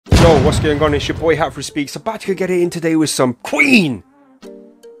Yo, what's going on? It's your boy Hatfree Speaks. About to get it in today with some Queen.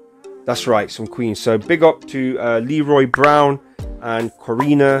 That's right, some Queen. So big up to Leroy Brown and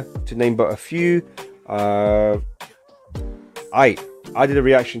Corina, to name but a few. I did a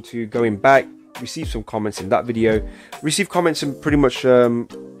reaction to Going Back. Received some comments in that video. Received comments in pretty much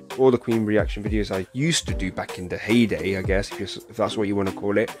all the Queen reaction videos I used to do back in the heyday, I guess, if that's what you want to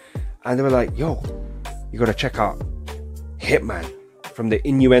call it. And they were like, yo, you got to check out Hitman from the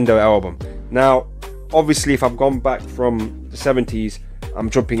Innuendo album. Now, obviously, if I've gone back from the 70s, I'm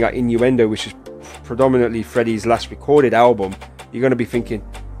jumping at Innuendo, which is predominantly Freddie's last recorded album. You're going to be thinking,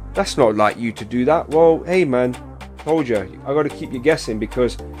 that's not like you to do that. Well, hey man, told you, I got to keep you guessing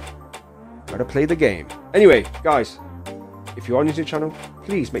because I got to play the game. Anyway, guys, if you're new to the channel,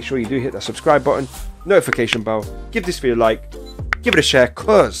 please make sure you do hit that subscribe button, notification bell, give this video a like, give it a share,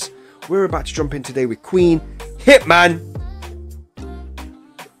 cause we're about to jump in today with Queen, Hitman.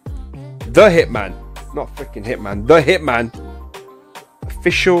 The Hitman, not freaking Hitman, the Hitman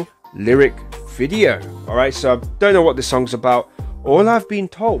official lyric video. Alright, so I don't know what this song's about. All I've been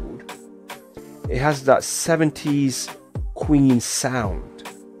told, it has that 70s Queen sound.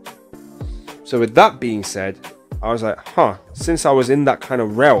 So with that being said, I was like, since I was in that kind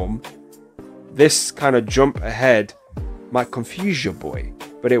of realm, this kind of jump ahead might confuse your boy,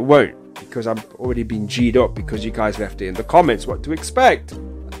 but it won't, because I've already been G'd up because you guys left it in the comments what to expect.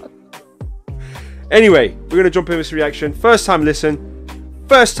 Anyway, we're going to jump in this reaction. First time listen,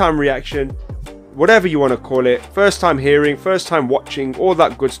 first time reaction, whatever you want to call it. First time hearing, first time watching, all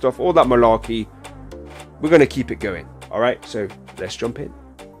that good stuff, all that malarkey. We're going to keep it going. Alright, so let's jump in.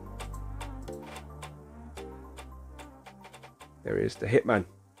 There is the Hitman.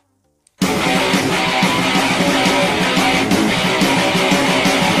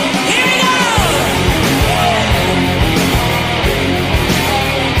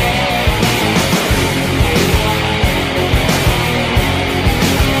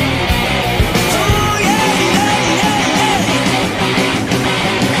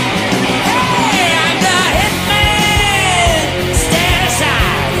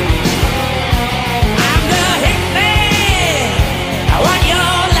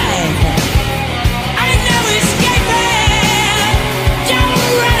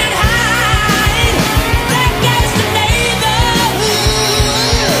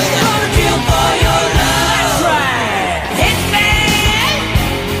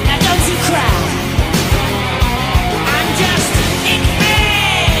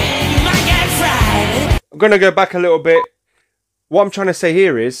 I'm going to go back a little bit. What I'm trying to say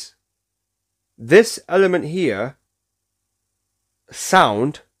here is this element here,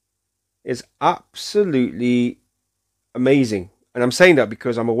 sound, is absolutely amazing. And I'm saying that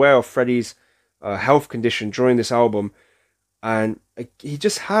because I'm aware of Freddie's health condition during this album, and he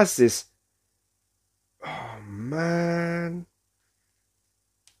just has this, oh man,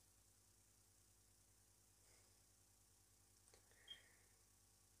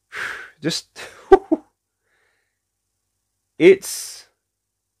 just it's,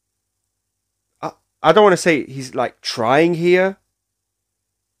 I don't want to say he's like trying here.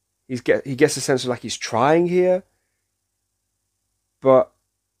 He gets a sense of like he's trying here, but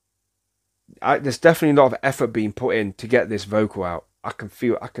there's definitely a lot of effort being put in to get this vocal out. I can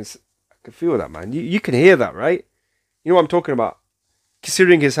feel that, man. You can hear that, right? You know what I'm talking about.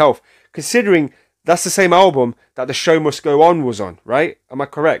 Considering his health, considering that's the same album that The Show Must Go On was on, right? Am I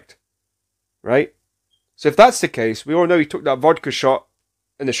correct? Right? So if that's the case, we all know he took that vodka shot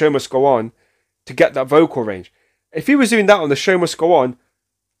and The Show Must Go On to get that vocal range. If he was doing that on The Show Must Go On,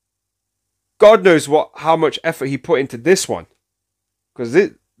 God knows how much effort he put into this one. Because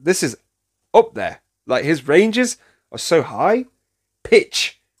this is up there. Like his ranges are so high.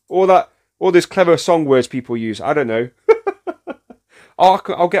 Pitch. All those clever song words people use. I don't know.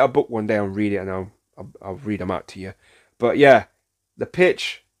 I'll get a book one day and read it, and I'll read them out to you. But yeah, the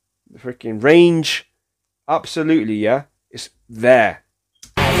pitch, the freaking range, absolutely, yeah, it's there.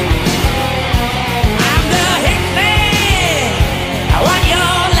 I'm the Hitman. I want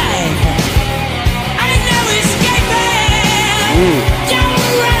your life. I ain't no escaping. Don't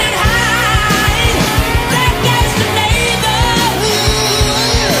run and hide. That guy's the neighborhood.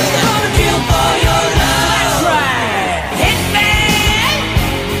 Gonna kill for your love. That's right. Hitman.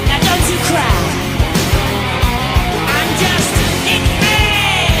 Now don't you cry. I'm just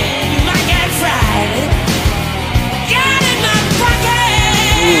Hitman. You might get fried. Gun in my pocket.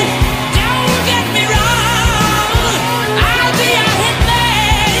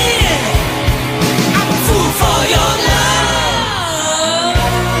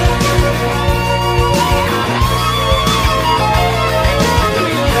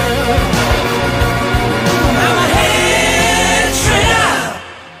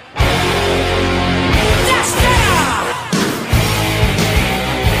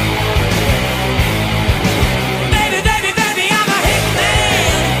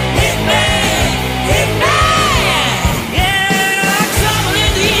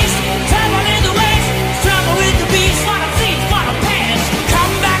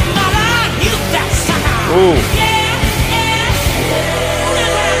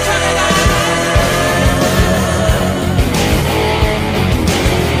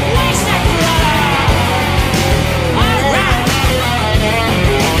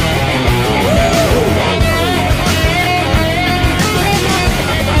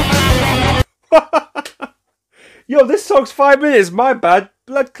 Yo, this song's 5 minutes. My bad.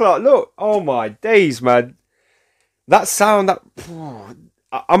 Blood clot. Look. Oh my days, man. That sound.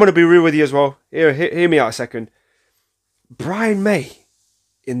 I'm gonna be real with you as well. Hear me out a second. Brian May.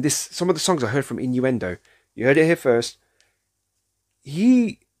 In this, some of the songs I heard from Innuendo. You heard it here first.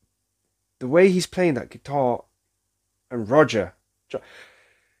 The way he's playing that guitar, and Roger,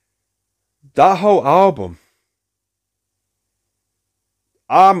 that whole album.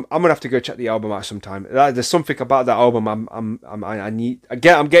 I'm gonna have to go check the album out sometime. There's something about that album. I'm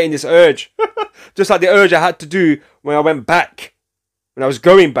getting this urge, just like the urge I had to do when I went back. When I was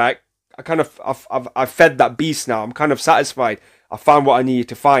going back, I fed that beast now. I'm kind of satisfied. I found what I needed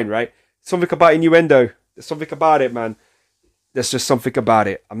to find. Right, something about Innuendo. There's something about it, man. There's just something about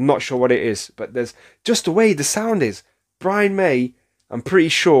it. I'm not sure what it is, but there's just the way the sound is. Brian May, I'm pretty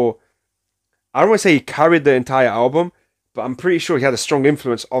sure. I don't want to say he carried the entire album, but I'm pretty sure he had a strong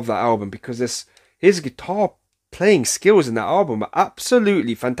influence of that album because his guitar playing skills in that album are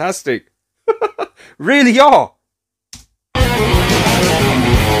absolutely fantastic. Really are.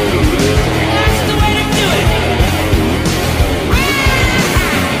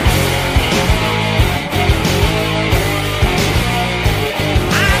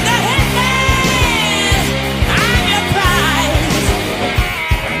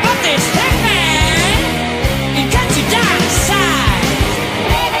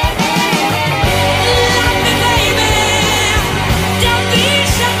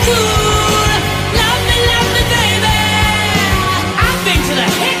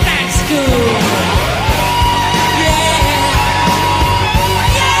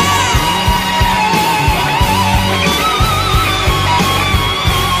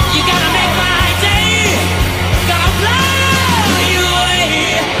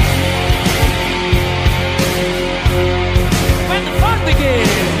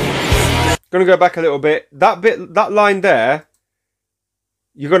 Gonna go back a little bit. That line there,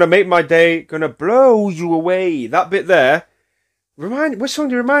 you're gonna make my day, gonna blow you away. That bit there, which song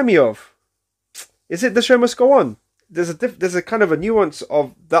do you remind me of? Is it The Show Must Go On? There's a kind of a nuance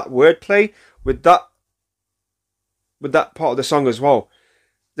of that wordplay with that part of the song as well.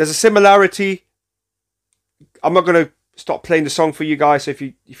 There's a similarity. I'm not gonna stop playing the song for you guys. So if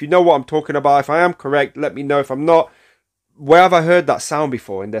you know what I'm talking about, if I am correct, let me know. If I'm not, where have I heard that sound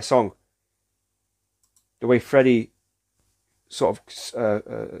before in their song? The way Freddie sort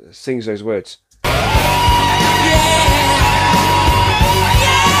of sings those words.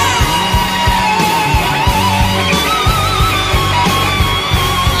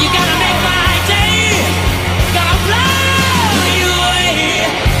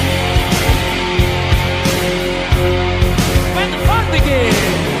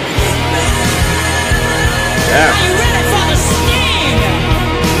 Yeah.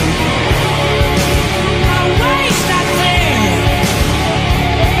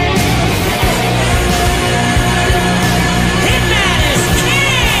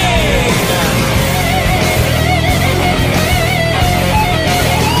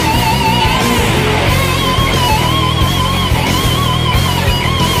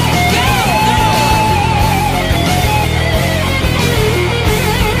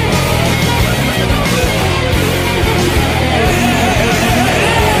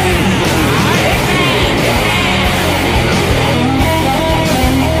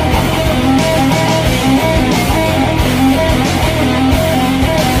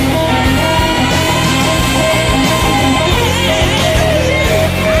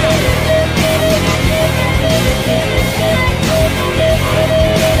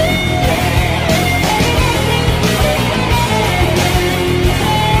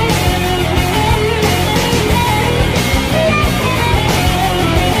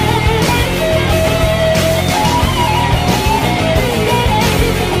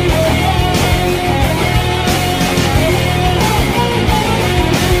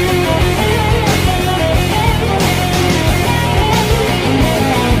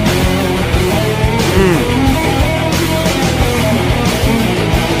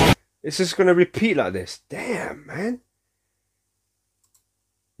 It's just going to repeat like this. Damn, man.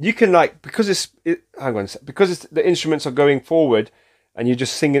 You can because the instruments are going forward and you're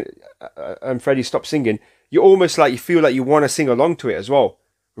just singing and Freddie stops singing, you almost you feel like you want to sing along to it as well.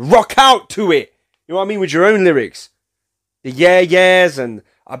 Rock out to it. You know what I mean? With your own lyrics. The yeah yeahs and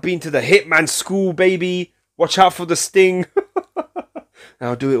I've been to the Hitman school, baby. Watch out for the sting. And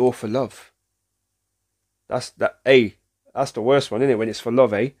I'll do it all for love. That's the worst one, isn't it? When it's for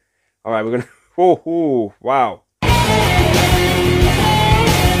love, eh? All right, we're going to... Oh, wow.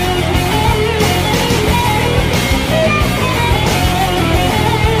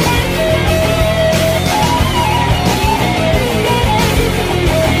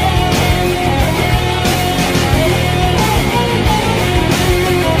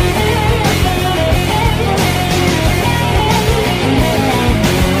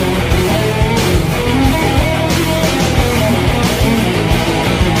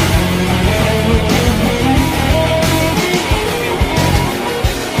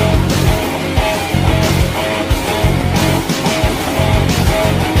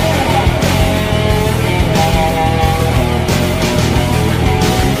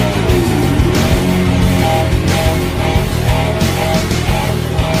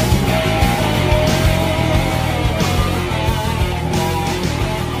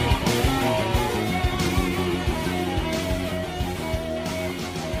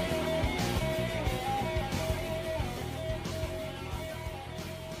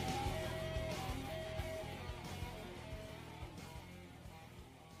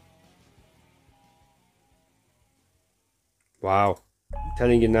 Wow. I'm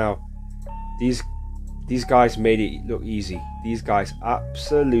telling you now, these guys made it look easy. These guys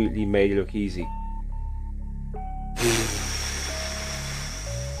absolutely made it look easy.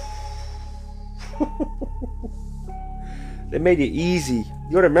 They made it easy.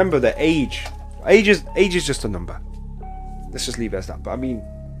 You gotta remember the age. Age is just a number. Let's just leave it as that. But I mean,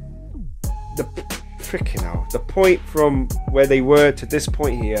 the freaking hell, the point from where they were to this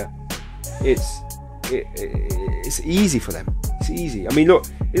point here, it's easy for them. It's easy. I mean, look,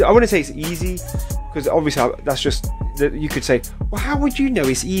 I wouldn't say it's easy because obviously that's just, you could say, well, how would you know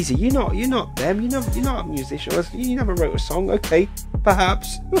it's easy? You're not them. You're not a musician. You never wrote a song. Okay,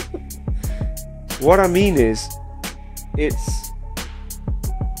 perhaps. What I mean is,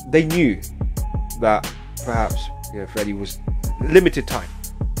 they knew that perhaps, you know, Freddie was limited time.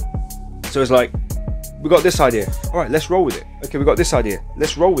 So it's like, we got this idea. All right, let's roll with it. Okay, we got this idea.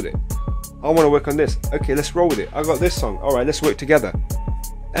 Let's roll with it. I want to work on this. Okay, let's roll with it. I got this song. All right, let's work together.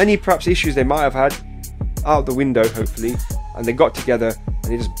 Any perhaps issues they might have had, out the window, hopefully, and they got together and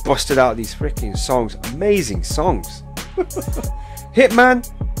they just busted out these freaking songs. Amazing songs. Hitman,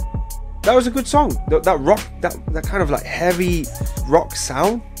 that was a good song. That rock, that kind of like heavy rock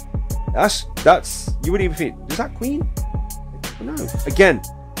sound. That's you wouldn't even think, is that Queen? No. Again,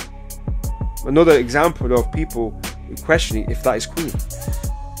 another example of people questioning if that is Queen.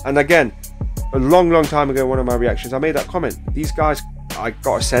 And again, a long time ago, one of my reactions, I made that comment. These guys, I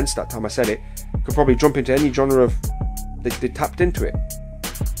got a sense that time I said it, could probably jump into any genre of, they tapped into it.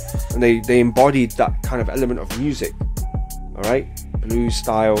 And they embodied that kind of element of music. Alright? Blues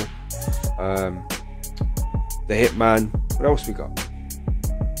style, the Hitman, what else we got?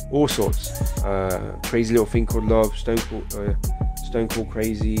 All sorts. Crazy Little Thing Called Love, Stone Cold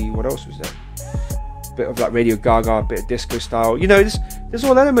Crazy, what else was there? Bit of like Radio Gaga, bit of disco style. You know, there's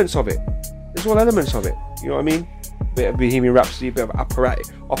all elements of it. There's all elements of it. You know what I mean? Bit of Bohemian Rhapsody, bit of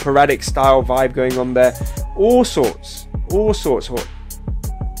operatic style vibe going on there. All sorts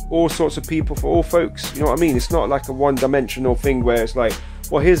of people for all folks. You know what I mean? It's not like a one-dimensional thing where it's like,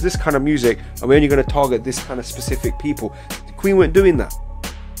 well, here's this kind of music and we're only going to target this kind of specific people. The Queen weren't doing that.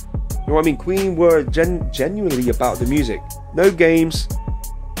 You know what I mean? Queen were genuinely about the music. No games,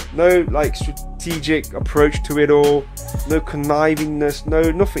 no like strategic approach to it all, no connivingness,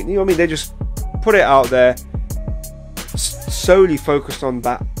 no nothing. You know what I mean? They just put it out there, solely focused on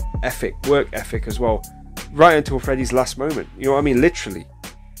that work ethic as well, right until Freddie's last moment. You know what I mean? Literally.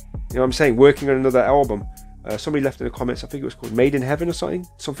 You know what I'm saying? Working on another album. Somebody left in the comments, I think it was called Made in Heaven or something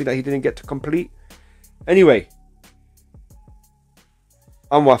that he didn't get to complete. Anyway,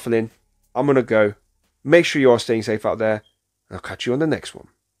 I'm waffling. I'm gonna go. Make sure you are staying safe out there. I'll catch you on the next one.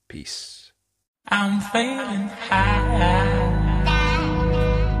 Peace. I'm feeling high.